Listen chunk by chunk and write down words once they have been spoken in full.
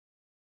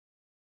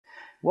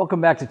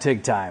Welcome back to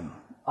TIG Time.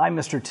 I'm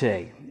Mr.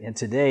 TIG, and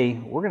today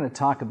we're going to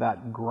talk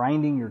about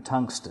grinding your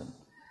tungsten.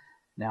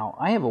 Now,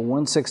 I have a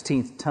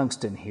 1/16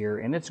 tungsten here,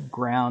 and it's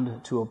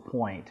ground to a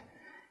point.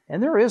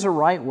 And there is a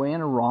right way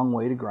and a wrong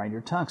way to grind your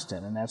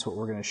tungsten, and that's what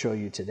we're going to show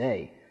you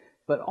today.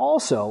 But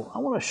also, I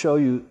want to show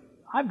you,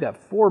 I've got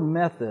 4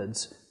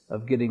 methods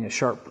of getting a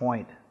sharp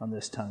point on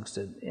this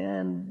tungsten,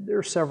 and there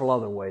are several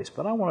other ways,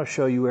 but I want to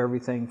show you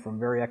everything from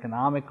very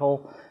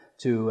economical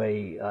to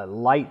a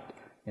light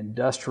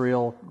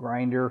industrial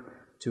grinder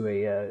to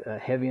a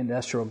heavy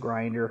industrial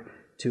grinder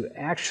to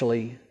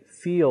actually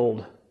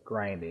field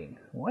grinding.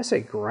 When I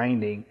say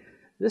grinding,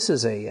 this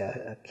is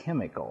a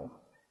chemical.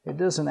 It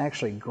doesn't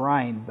actually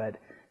grind, but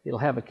it'll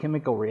have a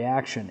chemical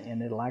reaction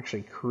and it'll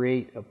actually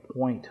create a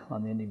point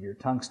on the end of your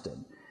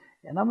tungsten.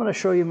 And I'm going to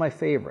show you my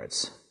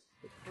favorites.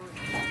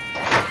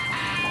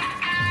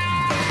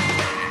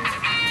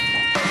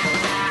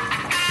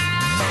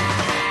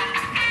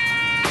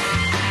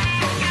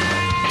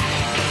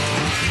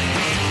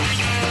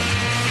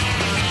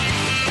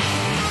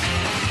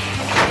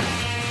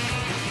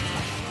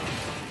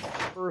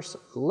 First,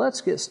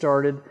 let's get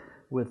started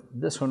with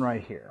this one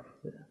right here.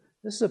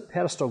 This is a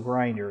pedestal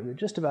grinder that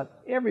just about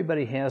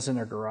everybody has in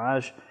their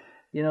garage.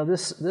 You know,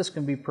 this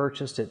can be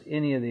purchased at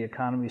any of the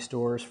economy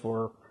stores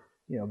for,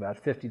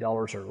 about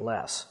 $50 or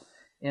less.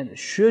 And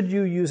should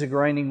you use a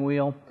grinding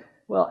wheel?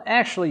 Well,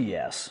 actually,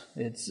 yes.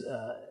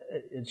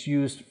 It's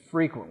used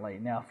frequently.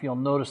 Now, if you'll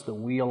notice the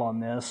wheel on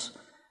this,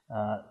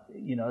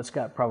 it's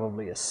got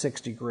probably a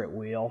 60 grit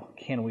wheel.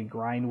 Can we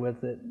grind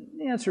with it?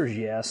 The answer is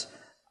yes.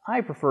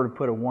 I prefer to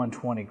put a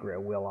 120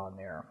 grit wheel on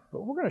there,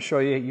 but we're going to show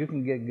you you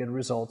can get good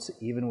results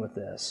even with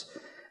this.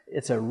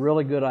 It's a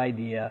really good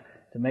idea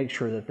to make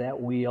sure that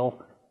that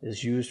wheel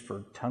is used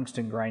for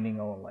tungsten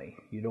grinding only.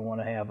 You don't want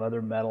to have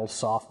other metals,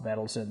 soft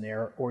metals in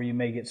there, or you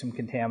may get some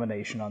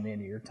contamination on the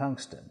end of your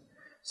tungsten.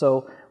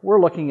 So we're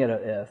looking at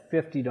a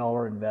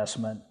 $50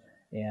 investment,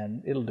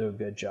 and it'll do a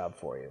good job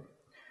for you.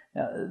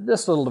 Now,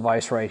 this little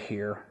device right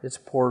here, it's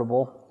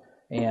portable,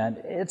 and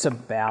it's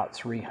about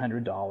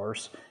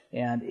 $300.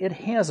 And it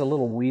has a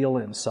little wheel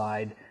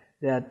inside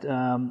that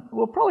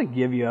will probably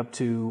give you up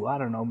to, I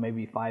don't know,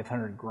 maybe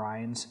 500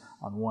 grinds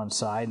on one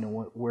side, and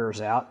when it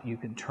wears out, you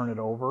can turn it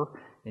over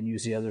and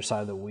use the other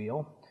side of the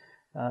wheel.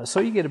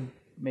 So you get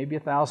maybe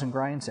 1,000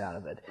 grinds out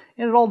of it.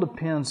 And it all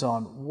depends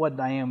on what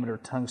diameter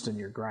tungsten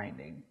you're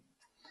grinding.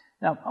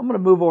 Now, I'm going to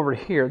move over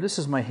here. This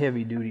is my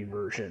heavy-duty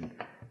version.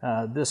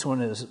 This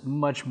one is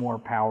much more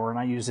power, and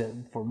I use it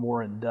for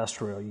more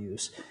industrial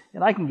use.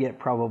 And I can get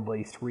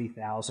probably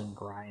 3,000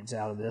 grinds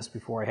out of this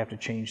before I have to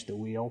change the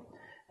wheel.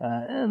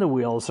 And the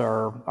wheels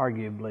are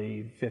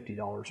arguably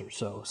 $50 or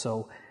so,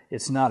 so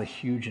it's not a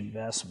huge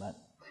investment.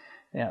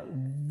 Now,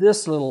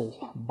 this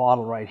little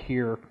bottle right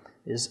here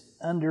is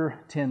under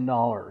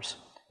 $10,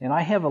 and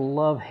I have a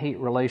love-hate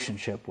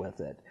relationship with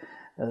it.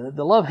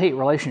 The love-hate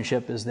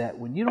relationship is that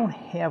when you don't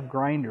have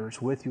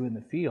grinders with you in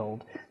the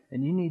field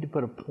and you need to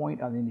put a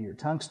point on the end of your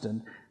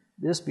tungsten,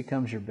 this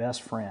becomes your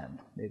best friend.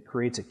 It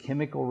creates a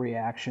chemical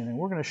reaction, and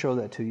we're going to show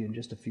that to you in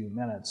just a few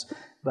minutes.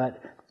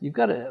 But you've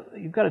got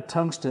a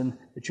tungsten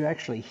that you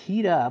actually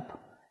heat up,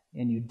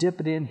 and you dip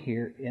it in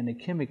here, and the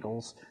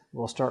chemicals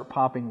will start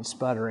popping and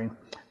sputtering.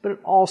 But it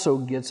also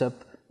gets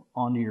up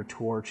onto your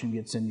torch and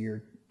gets into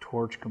your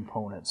torch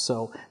components.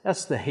 So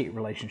that's the hate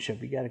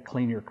relationship. You got to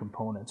clean your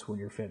components when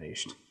you're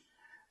finished.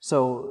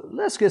 So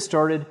let's get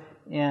started,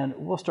 and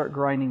we'll start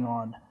grinding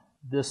on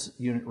this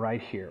unit right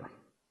here.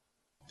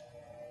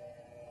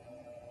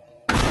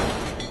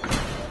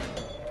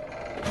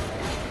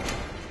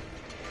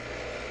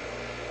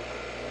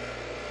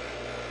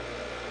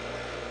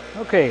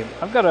 Okay,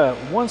 I've got a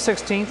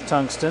 1/16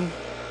 tungsten,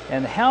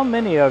 and how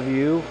many of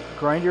you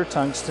grind your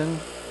tungsten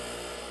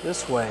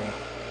this way?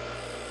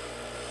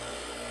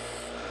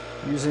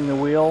 Using the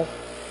wheel,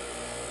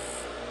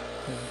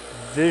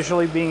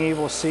 visually being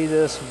able to see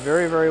this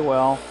very, very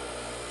well.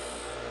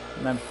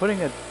 And I'm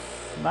putting a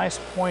nice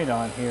point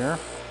on here.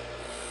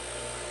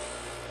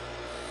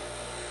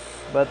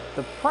 But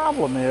the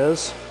problem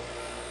is,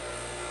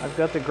 I've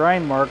got the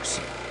grind marks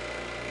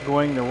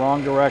going the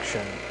wrong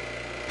direction.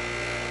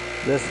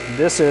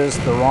 This is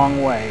the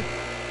wrong way.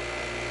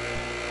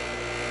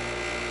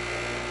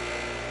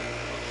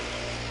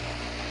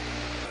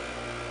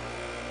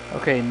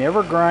 Okay,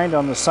 never grind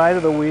on the side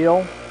of the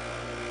wheel,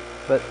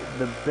 but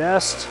the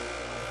best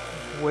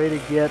way to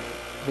get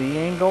the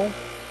angle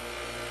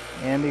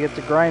and to get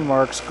the grind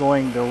marks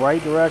going the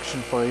right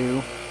direction for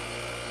you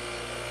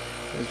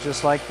is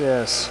just like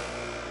this.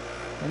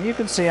 And you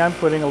can see I'm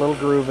putting a little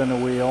groove in the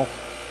wheel.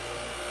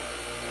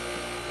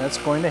 That's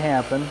going to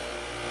happen.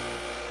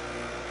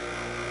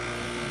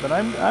 But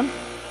I'm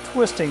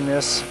twisting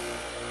this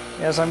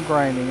as I'm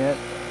grinding it,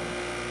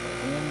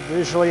 and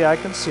visually I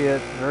can see it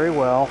very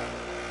well.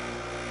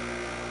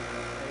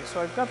 Okay,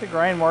 so I've got the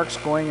grind marks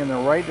going in the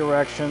right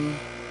direction,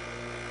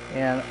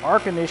 and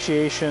arc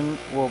initiation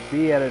will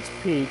be at its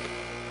peak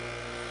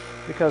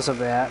because of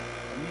that.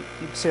 And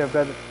you can see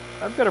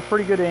I've got a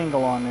pretty good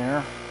angle on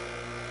there,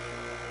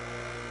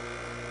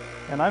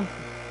 and I'm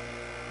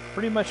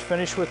pretty much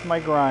finished with my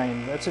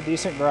grind. That's a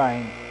decent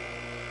grind.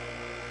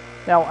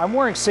 Now, I'm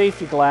wearing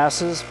safety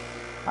glasses.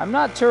 I'm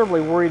not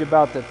terribly worried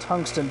about the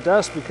tungsten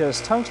dust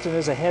because tungsten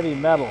is a heavy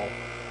metal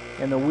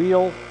and the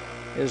wheel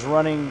is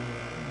running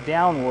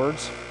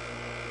downwards.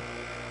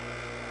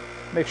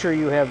 Make sure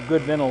you have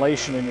good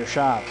ventilation in your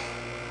shop.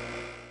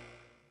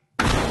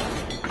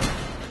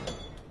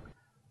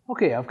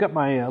 Okay, I've got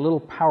my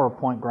little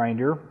PowerPoint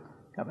grinder,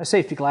 got my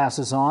safety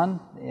glasses on,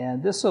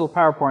 and this little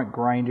PowerPoint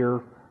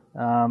grinder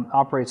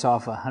operates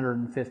off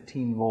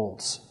 115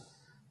 volts.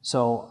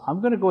 So I'm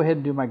going to go ahead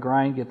and do my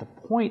grind, get the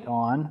point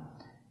on,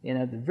 and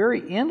at the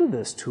very end of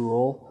this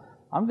tool,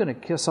 I'm going to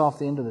kiss off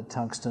the end of the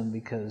tungsten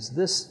because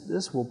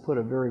this will put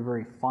a very,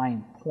 very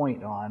fine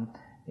point on,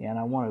 and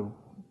I want to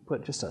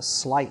put just a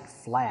slight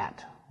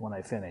flat when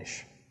I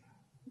finish.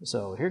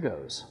 So here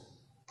goes.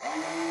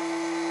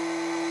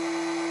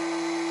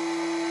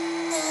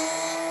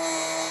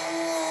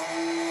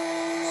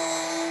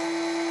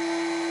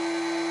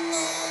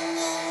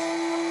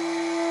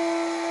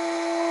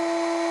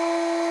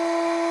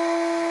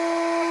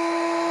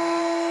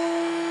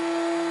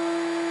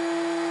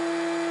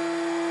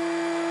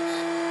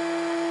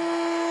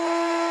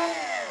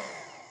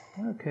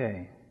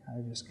 Okay,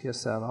 I just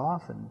kiss that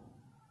off and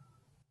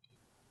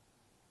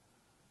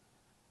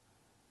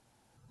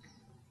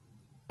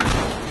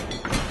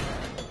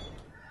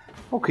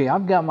okay,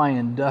 I've got my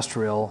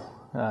industrial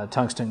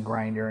tungsten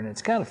grinder and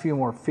it's got a few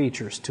more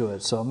features to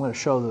it, so I'm going to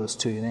show those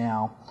to you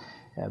now.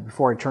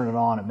 Before I turn it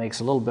on, it makes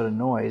a little bit of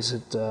noise.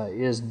 It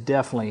is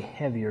definitely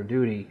heavier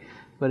duty,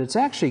 but it's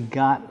actually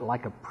got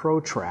like a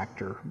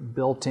protractor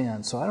built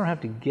in, so I don't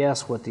have to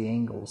guess what the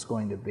angle is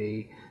going to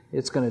be.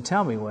 It's going to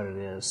tell me what it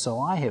is. So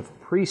I have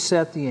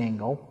preset the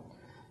angle,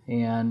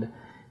 and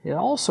it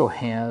also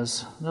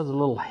has another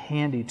little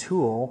handy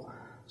tool,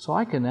 so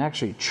I can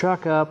actually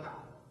chuck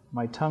up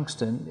my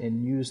tungsten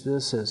and use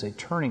this as a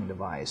turning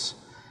device.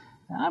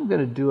 Now, I'm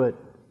going to do it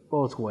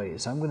both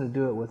ways. I'm going to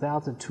do it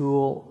without the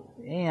tool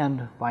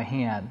and by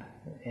hand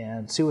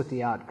and see what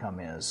the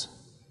outcome is.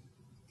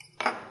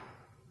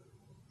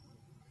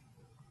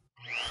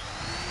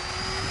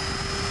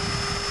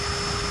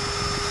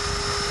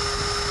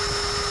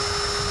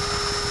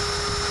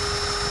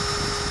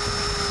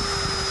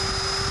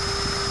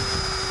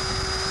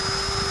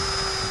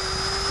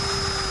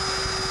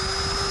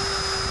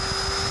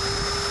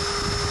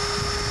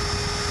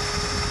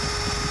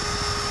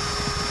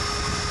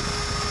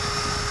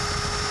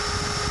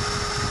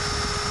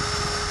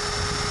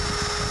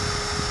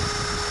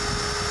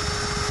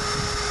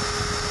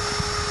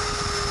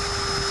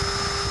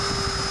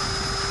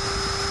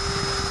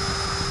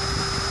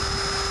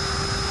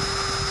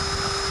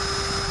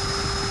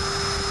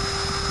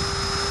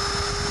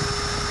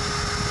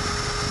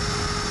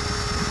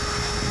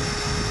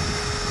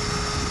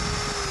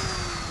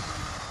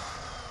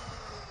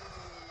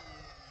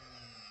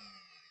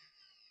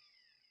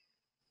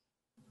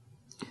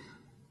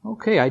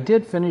 Okay, I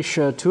did finish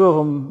two of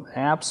them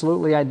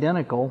absolutely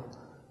identical.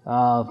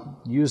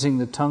 Using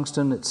the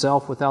tungsten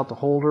itself without the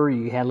holder,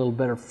 you had a little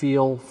better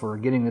feel for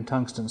getting the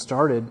tungsten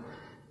started,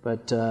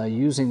 but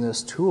using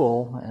this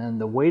tool and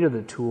the weight of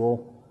the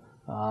tool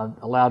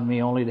allowed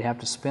me only to have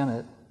to spin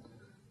it,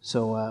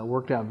 so it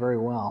worked out very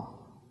well.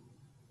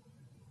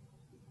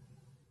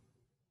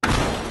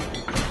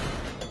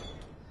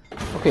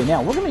 Okay,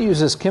 now we're going to use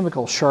this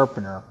chemical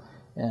sharpener.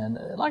 And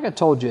like I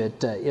told you,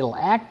 it'll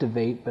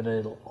activate, but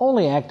it'll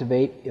only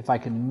activate if I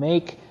can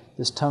make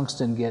this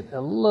tungsten get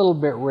a little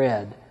bit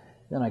red.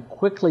 Then I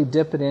quickly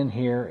dip it in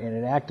here and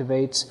it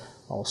activates.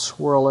 I'll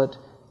swirl it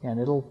and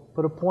it'll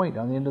put a point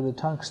on the end of the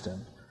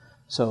tungsten.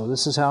 So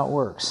this is how it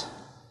works.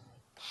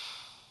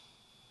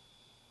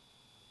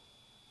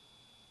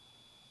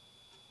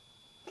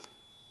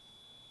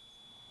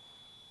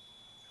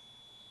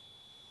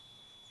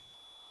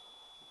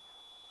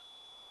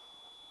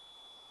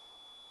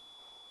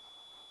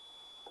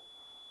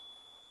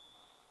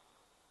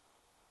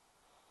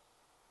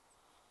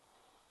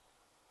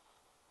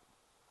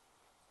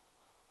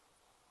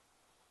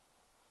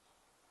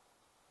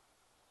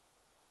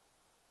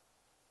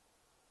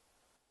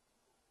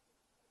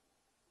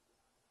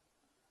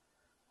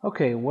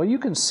 Okay, well you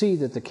can see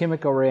that the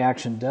chemical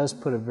reaction does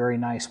put a very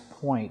nice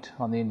point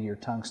on the end of your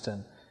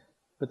tungsten,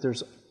 but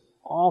there's an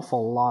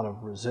awful lot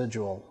of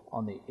residual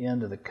on the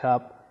end of the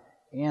cup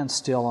and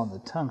still on the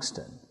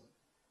tungsten.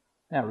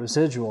 That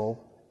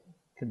residual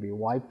can be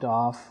wiped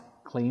off,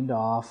 cleaned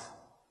off,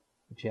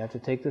 but you have to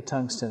take the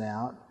tungsten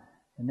out,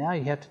 and now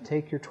you have to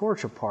take your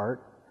torch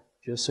apart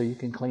just so you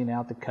can clean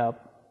out the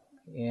cup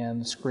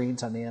and the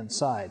screens on the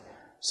inside.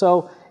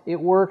 So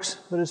it works,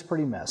 but it's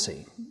pretty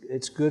messy.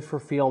 It's good for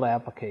field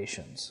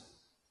applications.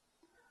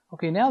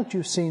 Okay, now that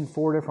you've seen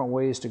 4 different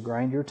ways to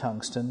grind your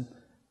tungsten,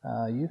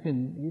 you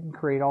can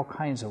create all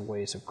kinds of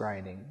ways of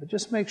grinding, but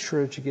just make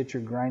sure that you get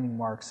your grinding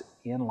marks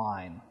in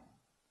line.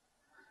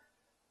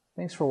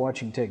 Thanks for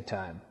watching TIG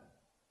Time.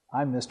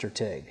 I'm Mr.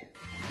 TIG.